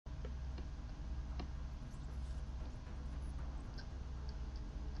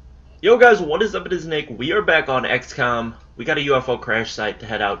Yo guys, what is up? It is Nick. We are back on XCOM. We got a UFO crash site to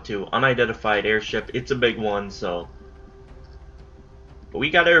head out to. Unidentified airship. It's a big one, so... But we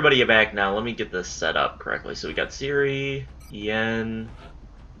got everybody back now. Let me get this set up correctly. So we got Siri, Yen,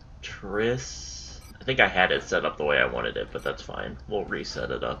 Triss... I think I had it set up the way I wanted it, but that's fine. We'll reset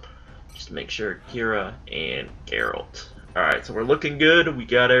it up. Just to make sure. Kira and Geralt. Alright, so we're looking good. We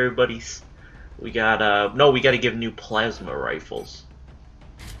got everybody's... We got, no, we gotta give new plasma rifles.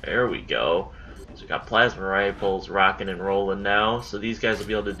 There we go. So we got plasma rifles rocking and rolling now. So these guys will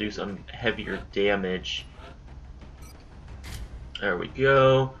be able to do some heavier damage. There we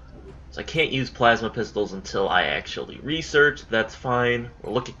go. So I can't use plasma pistols until I actually research. That's fine.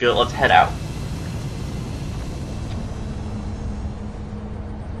 We're looking good. Let's head out.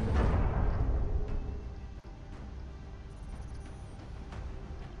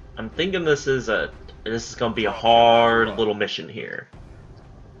 I'm thinking this is gonna be a hard little mission here.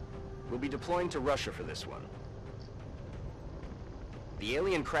 We'll be deploying to Russia for this one. The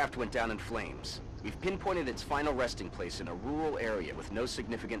alien craft went down in flames. We've pinpointed its final resting place in a rural area with no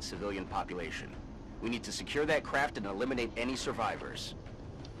significant civilian population. We need to secure that craft and eliminate any survivors.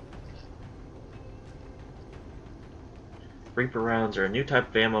 Reaper rounds are a new type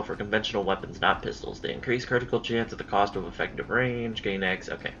of ammo for conventional weapons, not pistols. They increase critical chance at the cost of effective range, gain X.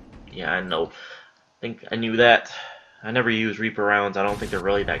 Okay. Yeah, I know. I think I knew that. I never use Reaper rounds. I don't think they're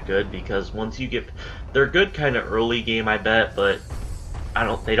really that good because once you get... They're good kind of early game, I bet, but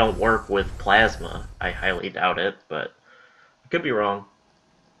they don't work with plasma. I highly doubt it, but I could be wrong.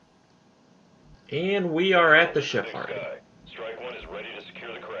 And we are at the ship already. Strike One is ready to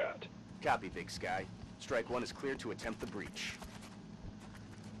secure the craft. Copy, Big Sky. Strike One is clear to attempt the breach.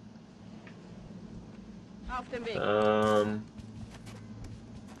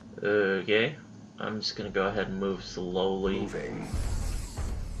 Okay. I'm just gonna go ahead and move slowly. Moving.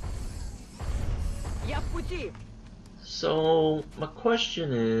 So, my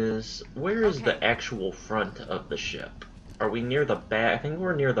question is, where is the actual front of the ship? Are we near the back? I think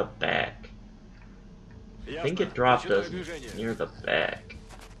we're near the back. I think it dropped us near the back.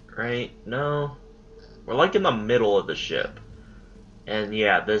 Right? No? We're like in the middle of the ship. And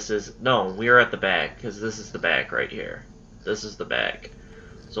yeah, this is... No, we're at the back, because this is the back right here. This is the back.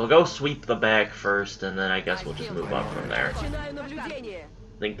 So we'll go sweep the back first, and then I guess we'll just move up from there. I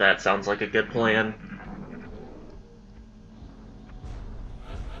think that sounds like a good plan.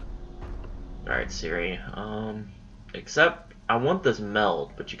 Alright, Siri. Except, I want this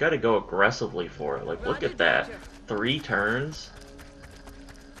meld, but you gotta go aggressively for it. Like, look at that. 3 turns?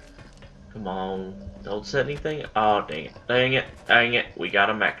 Come on. Don't say anything. Oh, dang it. Dang it. Dang it. We got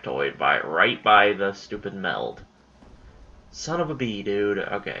a mechtoid right by the stupid meld. Son of a bee, dude.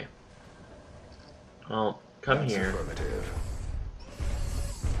 Okay. Well, come here. Affirmative.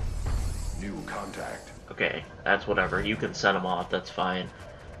 New contact. Okay, that's whatever. You can send them off. That's fine.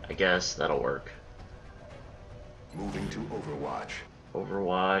 I guess that'll work. Moving to Overwatch.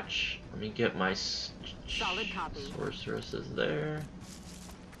 Overwatch. Let me get my sorceresses there.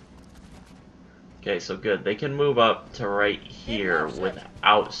 Okay, so good. They can move up to right here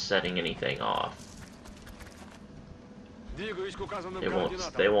without setting anything off.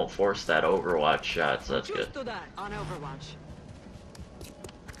 They won't force that Overwatch shot, so that's good. On Overwatch.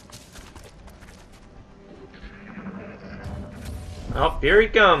 Oh, here he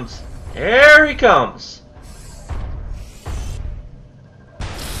comes! Here he comes!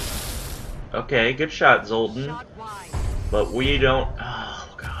 Okay, good shot, Zoltan. But we don't... Oh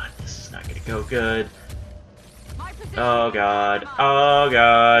god, this is not gonna go good. Oh god, oh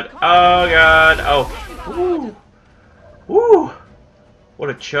god, oh god, oh! Woo! Woo! What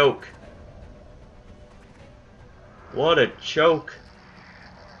a choke. What a choke.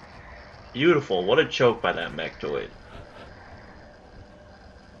 Beautiful. What a choke by that mechtoid.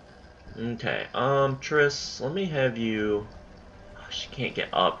 Okay, Triss, let me have you... Oh, she can't get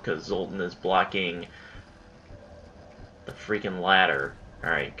up because Zoltan is blocking the freaking ladder.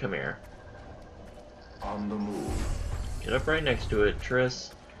 Alright, come here. On the move. Get up right next to it,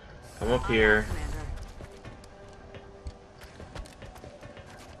 Triss. Come up here.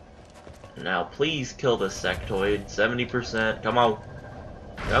 Now, please kill this sectoid. 70%. Come on.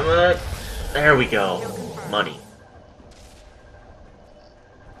 Come on. There we go. Money.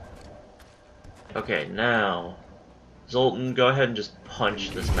 Okay, now... Zoltan, go ahead and just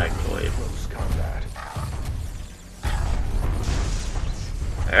punch this mechtoid. Close combat.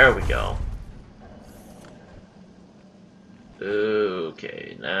 There we go.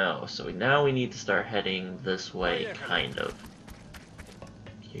 Okay, now... So now we need to start heading this way, kind of.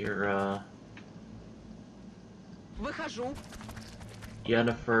 Kira... Выхожу.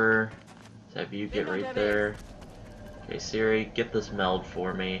 Yennefer, let's have you get right there. Okay, Siri, get this meld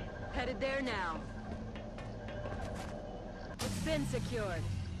for me. Headed there now. It's been secured.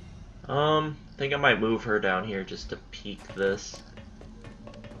 Think I might move her down here just to peek this.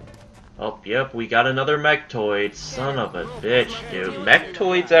 Oh, yep, we got another Mechtoid. Son of a bitch, dude.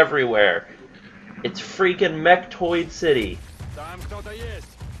 Mechtoids everywhere. It's freaking Mechtoid City.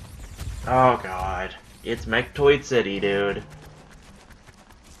 Oh, God. It's Mechtoid City, dude.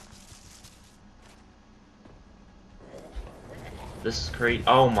 This is crazy.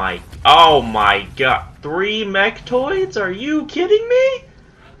 Oh my God. 3 Mechtoids? Are you kidding me?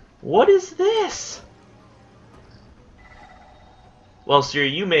 What is this? Well, Siri,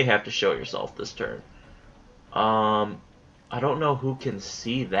 you may have to show yourself this turn. I don't know who can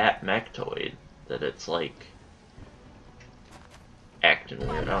see that Mechtoid. That it's like acting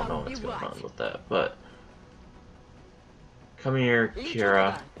weird. I don't know what's going on with that, but come here,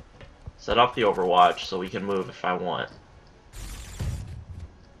 Kira. Set off the Overwatch so we can move if I want.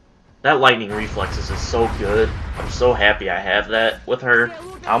 That lightning reflexes is so good. I'm so happy I have that with her.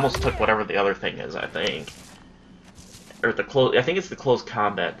 I almost took whatever the other thing is, I think. Or the close, I think it's the close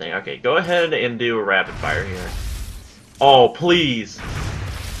combat thing. Okay, go ahead and do a rapid fire here. Oh, please.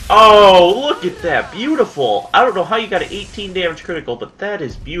 Oh, look at that. Beautiful. I don't know how you got an 18 damage critical, but that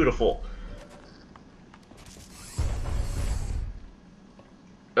is beautiful.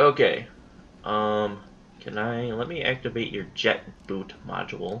 Okay. Let me activate your jet boot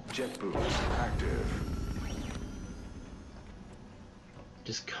module. Jet boost active.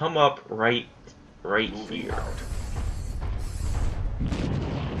 Just come up right here. Out.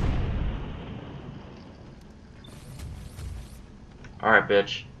 Alright,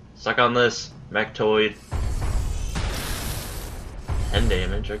 bitch. Suck on this, Mechtoid. 10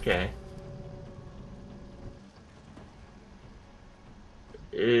 damage, okay.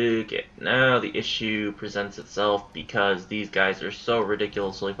 Okay, now the issue presents itself because these guys are so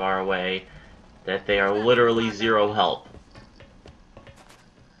ridiculously far away that they are literally zero help.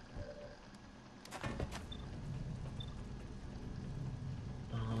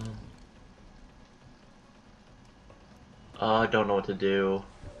 I don't know what to do.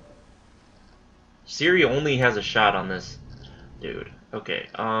 Siri only has a shot on this dude. Okay,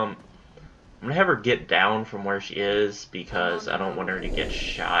 I'm gonna have her get down from where she is because I don't want her to get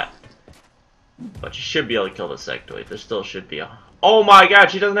shot. But she should be able to kill the sectoid. There still should be a... Oh my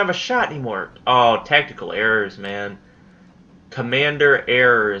god, she doesn't have a shot anymore! Oh, tactical errors, man. Commander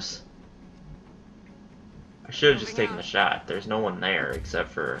errors. I should have just taken the shot. There's no one there except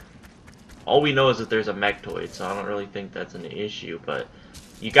for... All we know is that there's a Mechtoid, so I don't really think that's an issue, but...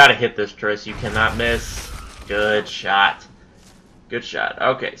 You gotta hit this, Triss. You cannot miss. Good shot. Good shot.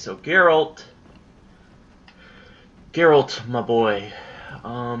 Okay, so Geralt, my boy.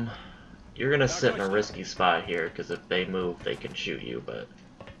 You're gonna sit in a risky spot here, because if they move, they can shoot you, but...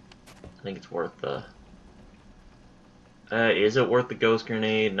 I think it's worth the... is it worth the Ghost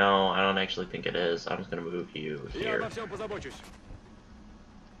Grenade? No, I don't actually think it is. I'm just gonna move you here.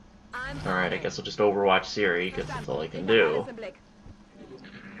 Alright, I guess I'll just Overwatch Siri, because that's all I can do.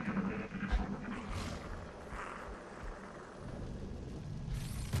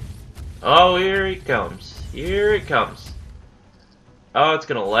 Oh, here he comes. Here it comes. Oh, it's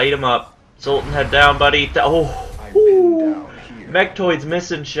gonna light him up. Sultan, head down, buddy. Oh, Mechtoid's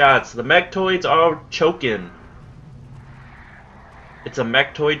missing shots. The Mechtoids are choking. It's a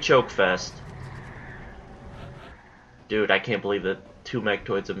Mechtoid choke fest. Dude, I can't believe that 2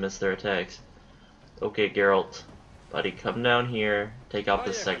 Mechtoids have missed their attacks. Okay, Geralt. Buddy, come down here. Take out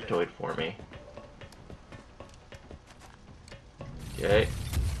this sectoid for me. Okay.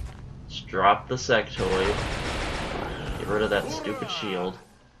 Just drop the sectoid. Get rid of that stupid shield.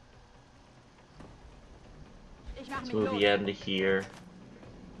 Let's move Yen to here.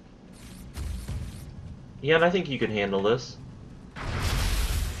 Yen, I think you can handle this.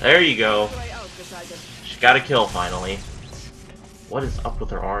 There you go. She got a kill finally. What is up with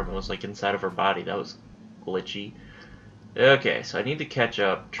her arm? It was like inside of her body. That was glitchy. Okay, so I need to catch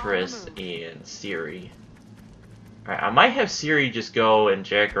up Triss and Ciri. Alright, I might have Ciri just go and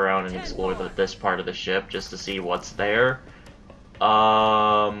jack around and explore this part of the ship just to see what's there.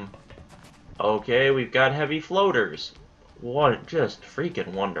 Okay, we've got heavy floaters. What, just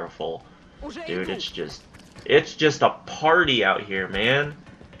freaking wonderful. Dude, it's just a party out here, man.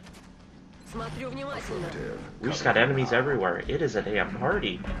 We just got enemies everywhere. It is a damn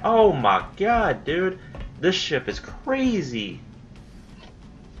party. Oh my god, dude. This ship is crazy.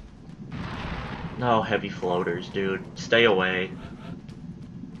 No heavy floaters, dude. Stay away.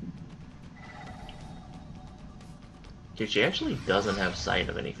 Dude, she actually doesn't have sight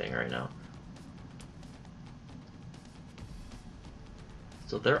of anything right now.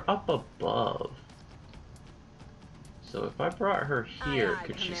 So they're up above. So if I brought her here, Aye, aye,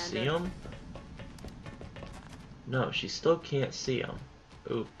 could she Commander. see them? No, she still can't see them.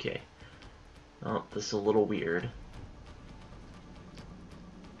 Okay. Oh, this is a little weird.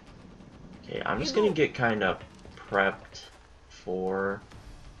 Okay, I'm just gonna get kind of prepped for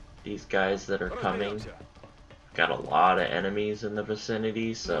these guys that are coming. Got a lot of enemies in the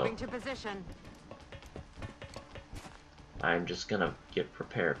vicinity, so Moving to position. I'm just gonna get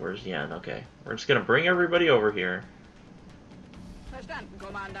prepared. Where's Yen? Okay. We're just gonna bring everybody over here. Verstanden,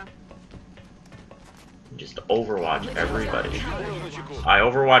 Commander. Just overwatch everybody. I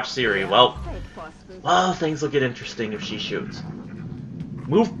overwatch Siri. Well, things will get interesting if she shoots.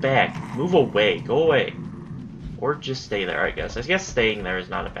 Move back. Move away. Go away. Or just stay there, I guess. I guess staying there is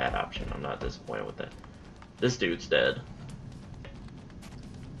not a bad option. I'm not disappointed with that. This dude's dead.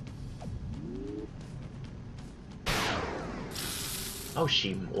 Oh,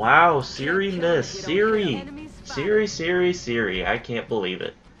 wow, Siri missed. Siri. Siri. I can't believe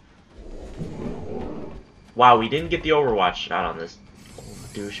it. Wow, we didn't get the Overwatch shot on this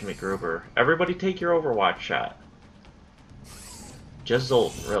douche McGruber. Everybody take your Overwatch shot. Just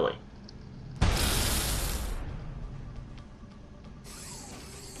Zoltan, really.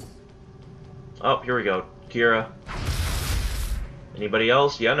 Oh, here we go. Kira. Anybody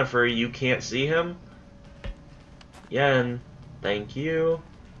else? Yennefer, you can't see him? Yen, thank you.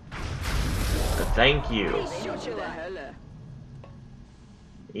 Thank you.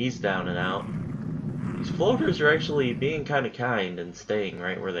 He's down and out. These floaters are actually being kind of kind and staying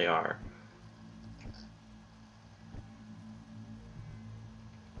right where they are.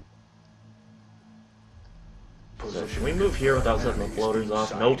 So can we move here without setting the floaters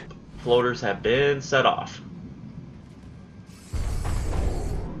off? Nope. Floaters have been set off.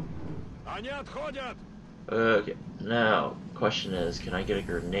 Okay, now, question is, can I get a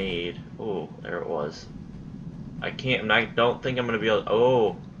grenade? Oh, there it was. I can't, I don't think I'm gonna be able to,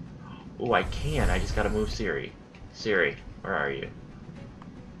 oh, I can, I just gotta move Siri. Siri, where are you?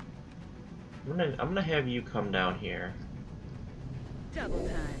 I'm gonna have you come down here. Double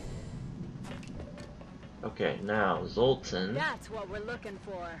time. Okay, now, Zoltan. That's what we're looking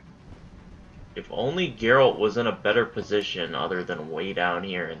for. If only Geralt was in a better position other than way down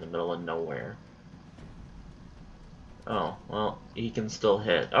here in the middle of nowhere. Oh, well, he can still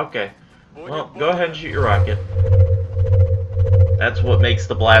hit. Okay. Well, go ahead and shoot your rocket. That's what makes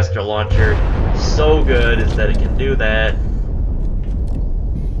the blaster launcher so good, is that it can do that.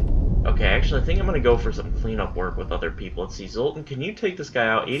 Okay, actually, I think I'm going to go for some cleanup work with other people. Let's see, Zoltan, can you take this guy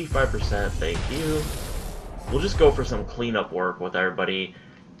out? 85%, thank you. We'll just go for some cleanup work with everybody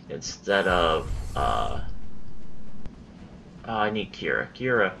instead of, I need Kira.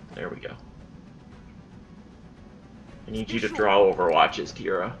 Kira, there we go. I need you to draw Overwatches,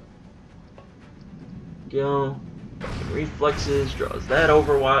 Kira. Go. Reflexes, draws that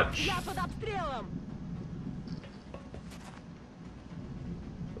Overwatch.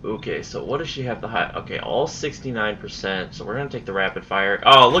 Okay, so what does she have the high? Okay, all 69%, so we're gonna take the rapid fire.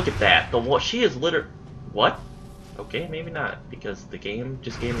 Oh, look at that! She is what? Okay, maybe not, because the game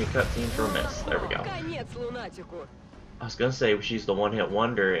just gave me a cutscene for a miss. There we go. I was gonna say she's the one-hit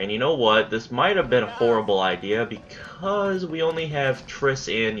wonder, and you know what? This might have been a horrible idea because we only have Triss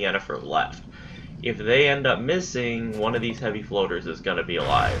and Yennefer left. If they end up missing, one of these heavy floaters is gonna be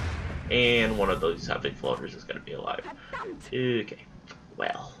alive, and one of those heavy floaters is gonna be alive. Okay,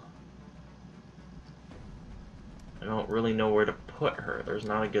 well, I don't really know where to put her. There's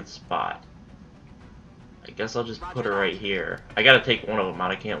not a good spot. I guess I'll just put her right here. I gotta take one of them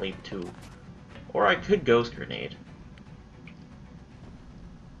out. I can't leave two. Or I could Ghost Grenade.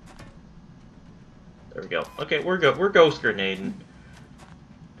 There we go. Okay, we're good. We're Ghost Grenading.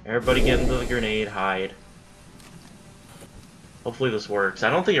 Everybody get into the grenade, hide. Hopefully this works. I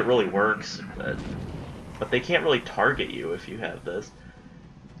don't think it really works, but they can't really target you if you have this.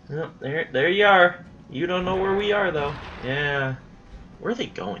 Oh, there you are. You don't know where we are, though. Yeah. Where are they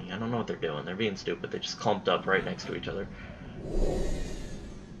going? I don't know what they're doing. They're being stupid. They just clumped up right next to each other.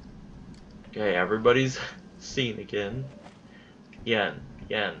 Okay, everybody's seen again. Yen.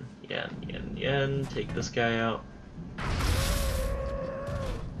 Take this guy out.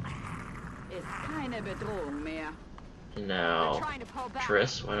 Now,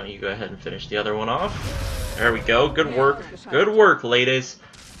 Triss, why don't you go ahead and finish the other one off? There we go. Good work. Good work, ladies.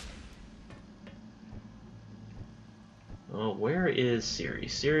 Oh, where is Siri?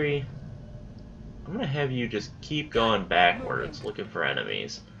 Siri, I'm gonna have you just keep going backwards, looking for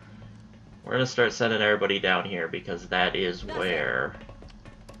enemies. We're gonna start sending everybody down here because that is where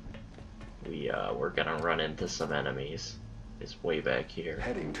we're gonna run into some enemies. It's way back here.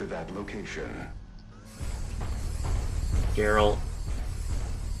 Heading to that location. Geralt.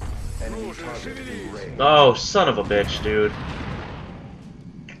 Enemy target in range. Oh, son of a bitch, dude.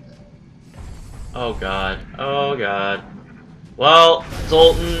 Oh god. Oh god. Well,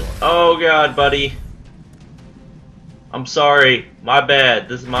 Zoltan. Oh god, buddy. I'm sorry. My bad.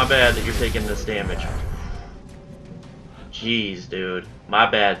 This is my bad that you're taking this damage. Jeez, dude. My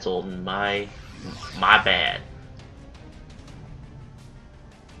bad, Zoltan. My bad.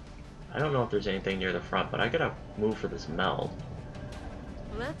 I don't know if there's anything near the front, but I gotta move for this meld.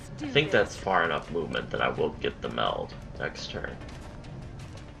 Let's do I think this. that's far enough movement that I will get the meld next turn.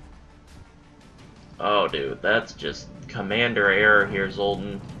 Oh, dude, that's just commander error here,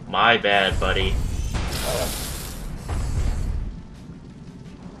 Zoltan. My bad, buddy.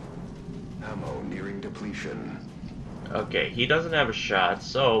 Ammo nearing depletion. Okay, he doesn't have a shot,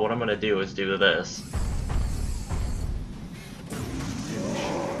 so what I'm gonna do is do this.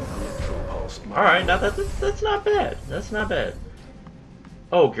 Alright, now that's not bad. That's not bad.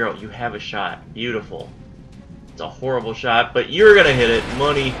 Oh, girl, you have a shot. Beautiful. It's a horrible shot, but you're gonna hit it.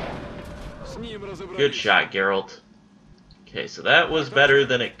 Money. Good shot, Geralt. Okay, so that was better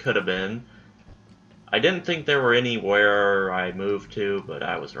than it could have been. I didn't think there were anywhere I moved to, but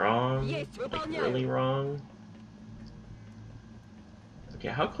I was wrong. Like, really wrong. Okay,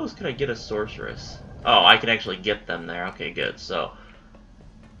 how close can I get a sorceress? Oh, I can actually get them there. Okay, good. So,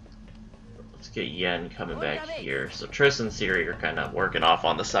 let's get Yen coming back here. So Triss and Ciri are kind of working off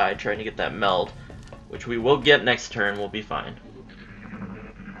on the side, trying to get that meld, which we will get next turn. We'll be fine.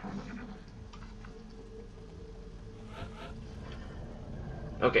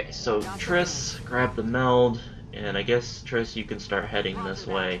 Okay, so Triss, grab the meld, and I guess, Triss, you can start heading this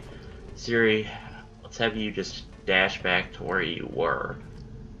way. Ciri, let's have you just dash back to where you were.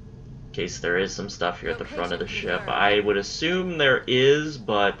 In case there is some stuff here at the front of the ship. I would assume there is,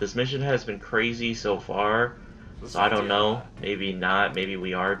 but this mission has been crazy so far. So I don't know. Maybe not. Maybe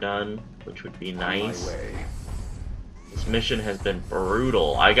we are done, which would be nice. This mission has been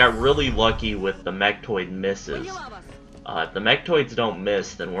brutal. I got really lucky with the Mechtoid misses. If the Mechtoids don't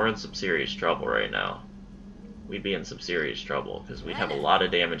miss, then we're in some serious trouble right now. We'd be in some serious trouble, because we'd have a lot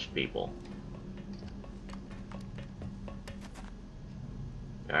of damaged people.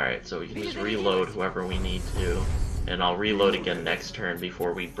 Alright, so we can just reload whoever we need to. And I'll reload again next turn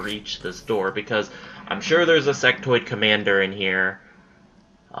before we breach this door, because I'm sure there's a sectoid commander in here.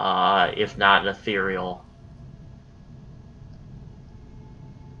 If not an ethereal.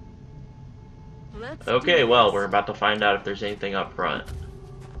 Okay, well, we're about to find out if there's anything up front.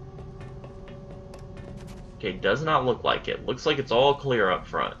 Okay, does not look like it. Looks like it's all clear up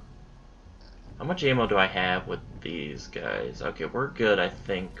front. How much ammo do I have with these guys? Okay, we're good, I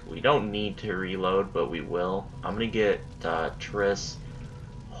think. We don't need to reload, but we will. I'm gonna get Triss.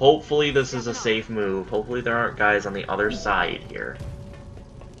 Hopefully this is a safe move. Hopefully there aren't guys on the other side here.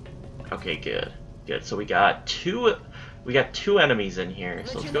 Okay, good. Good, so we got two enemies in here,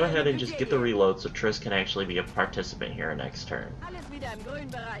 so let's go ahead and just get the reload so Triss can actually be a participant here next turn.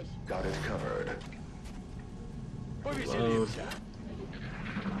 Got it covered. Reload.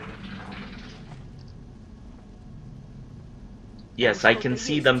 Yes, I can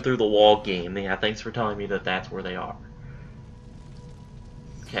see them through the wall game. Yeah, thanks for telling me that that's where they are.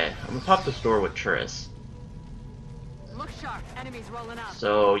 Okay, I'm gonna pop this door with Triss. Look sharp. Enemies rolling up.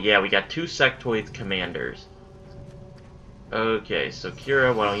 So, yeah, we got two sectoid commanders. Okay, so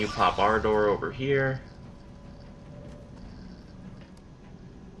Kira, why don't you pop our door over here?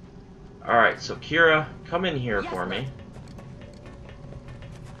 Alright, so Kira, come in here for me.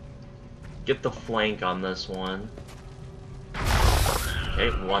 Get the flank on this one. Okay,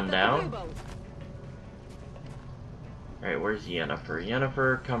 one down. Alright, where's Yennefer?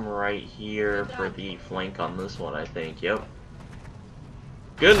 Yennefer, come right here for the flank on this one, I think. Yep.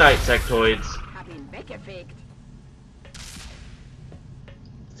 Good night, sectoids.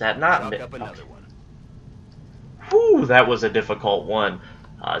 Is that not... Up another one. Whew, that was a difficult one.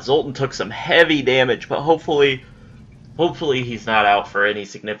 Zoltan took some heavy damage, but hopefully he's not out for any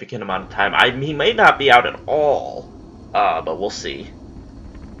significant amount of time. He may not be out at all, but we'll see.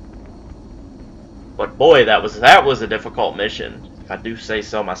 But boy, that was a difficult mission. If I do say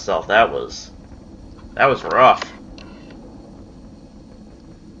so myself, that was rough.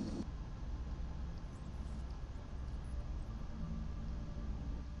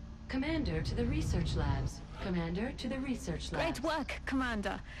 Commander to the research labs. Commander to the research labs. Great work,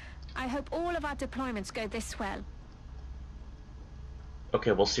 Commander. I hope all of our deployments go this well.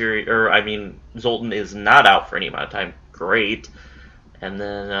 Okay, well, Zoltan is not out for any amount of time. Great. And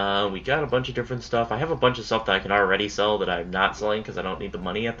then we got a bunch of different stuff. I have a bunch of stuff that I can already sell that I'm not selling because I don't need the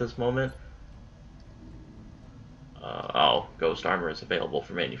money at this moment. Oh, Ghost Armor is available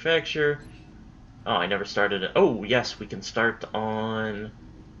for manufacture. Oh, I never started it. Oh, yes, we can start on...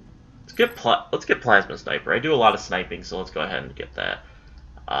 Let's get Plasma Sniper. I do a lot of sniping, so let's go ahead and get that.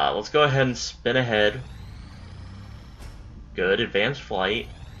 Let's go ahead and spin ahead. Good, advanced flight.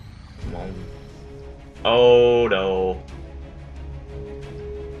 Come on. Oh, no.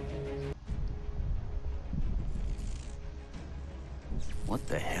 What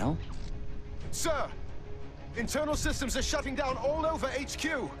the hell? Sir! Internal systems are shutting down all over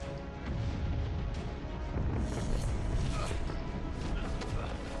HQ!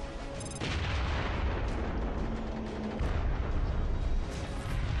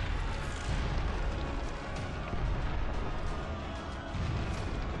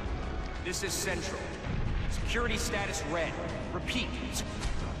 This is Central. Security status red. Repeat.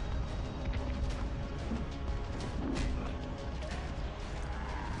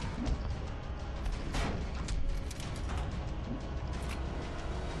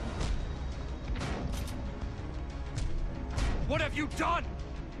 What have you done?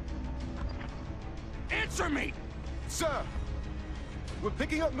 Answer me! Sir! We're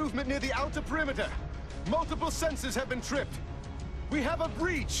picking up movement near the outer perimeter. Multiple sensors have been tripped. We have a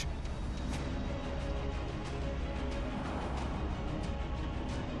breach!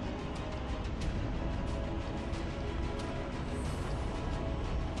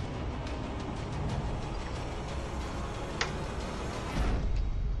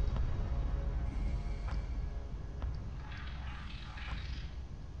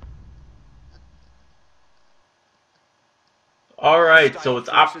 Alright, so it's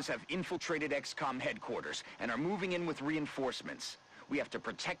forces have infiltrated XCOM headquarters and are moving in with reinforcements. We have to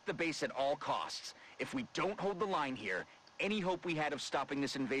protect the base at all costs. If we don't hold the line here, any hope we had of stopping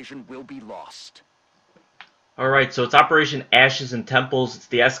this invasion will be lost. Alright, so it's Operation Ashes and Temples. It's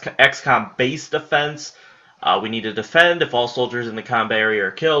the XCOM base defense. We need to defend. If all soldiers in the combat area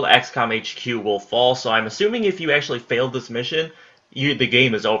are killed, XCOM HQ will fall. So I'm assuming if you actually failed this mission, the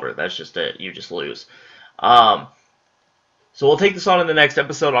game is over. That's just it. You just lose. So we'll take this on in the next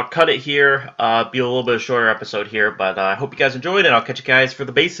episode. I'll cut it here. Be a little bit of shorter episode here, but I hope you guys enjoyed, and I'll catch you guys for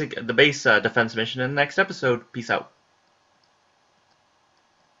the base defense mission in the next episode. Peace out.